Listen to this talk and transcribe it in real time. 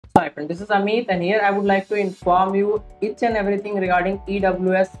Hi friend, this is Amit and here I would like to inform you each and everything regarding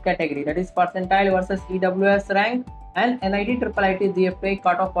EWS category, that is percentile versus EWS rank and NIT IIIT GFTI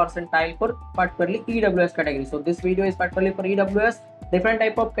cutoff percentile for particularly EWS category. So this video is particularly for EWS. Different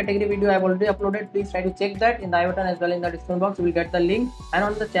type of category video I have already uploaded. Please try to check that in the I button as well in the description box. You will get the link, and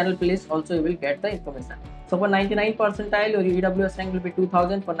on the channel playlist also you will get the information. So for 99 percentile your EWS rank will be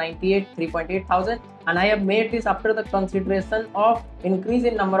 2000, for 98 3.8 thousand, and I have made this after the consideration of increase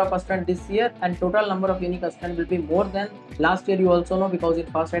in number of students this year, and total number of unique students will be more than last year. You also know, because in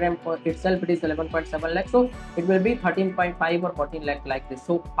first attempt itself it is 11.7 lakh, so it will be 13.5 or 14 lakh like this.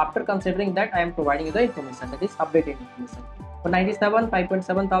 So after considering that, I am providing you the information, that is updated information. For 97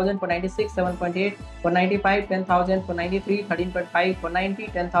 5.7 thousand, for 96 7.8, for 95 10,000, for 93 13.5, for 90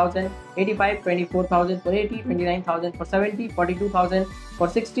 10,000, 85 24,000, for 80 29,000, for 70 42,000, for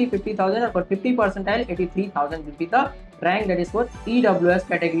 60 50,000, or for 50 percentile 83,000 will be the rank, that is for EWS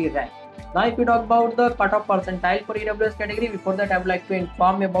category rank. Now if you talk about the cutoff percentile for EWS category, before that I would like to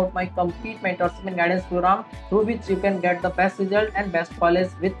inform you about my complete mentorship and guidance program, through which you can get the best result and best college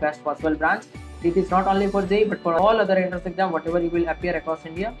with best possible branch. It is not only for JEE but for all other entrance exam, whatever you will appear across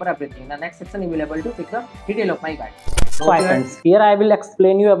India, for everything. In the next section you will be able to pick the detail of my guide. So hi friends, here I will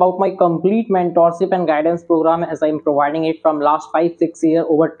explain you about my complete mentorship and guidance program, as I am providing it from last 5-6 years.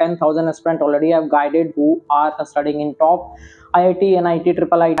 Over 10,000 students already I have guided who are studying in top IIT, NIT, IIIT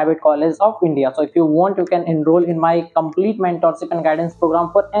private college of India. So if you want, you can enroll in my complete mentorship and guidance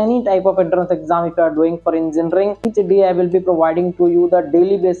program for any type of entrance exam. If you are doing for engineering, each day I will be providing to you the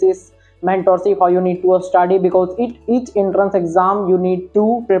daily basis mentorship, how you need to study, because each entrance exam you need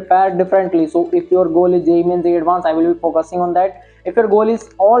to prepare differently. So if your goal is JEE Mains, JEE Advanced, I will be focusing on that. If your goal is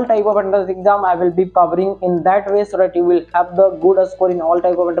all type of entrance exam, I will be covering in that way, so that you will have the good score in all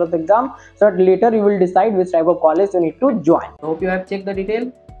type of entrance exam, so that later you will decide which type of college you need to join. I hope you have checked the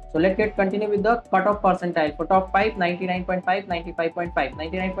detail. So let's get continue with the cutoff percentile. For top 5, 99.5, 95.5.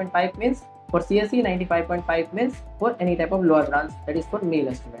 99.5 means for CSE, 95.5 means for any type of lower branch, that is for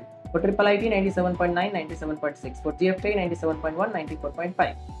male student. For IIIT, 97.9, 97.6. For GFTI, 97.1,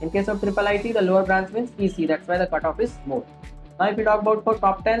 94.5. In case of IIIT, the lower branch means EC, that's why the cutoff is more. Now if you talk about for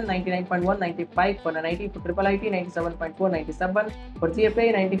top 10, 99.1, 95. For NIT, for IIIT, 97.4, 97. For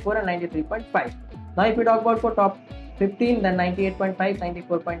GFTI, 94 and 93.5. Now if you talk about for top 15, then 98.5,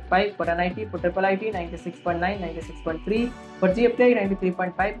 94.5. For NIT, for IIIT, 96.9, 96.3. For GFTI,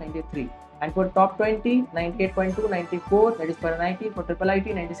 93.5, 93. And for top 20, 98.2, 94, that is for NIT. For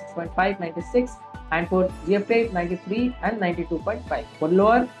IIIT, 96.5, 96. And for GFTI, 93 and 92.5. For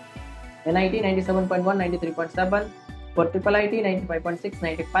lower, NIT, 97.1, 93.7. For IIIT, 95.6,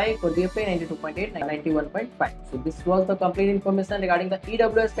 95. For GFTI, 92.8, 91.5. So this was the complete information regarding the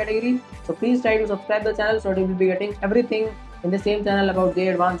EWS category. So please try to subscribe the channel, so that you will be getting everything in the same channel about JEE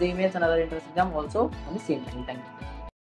Advanced, JEE Mains and other entrance exam also on the same channel. Thank you.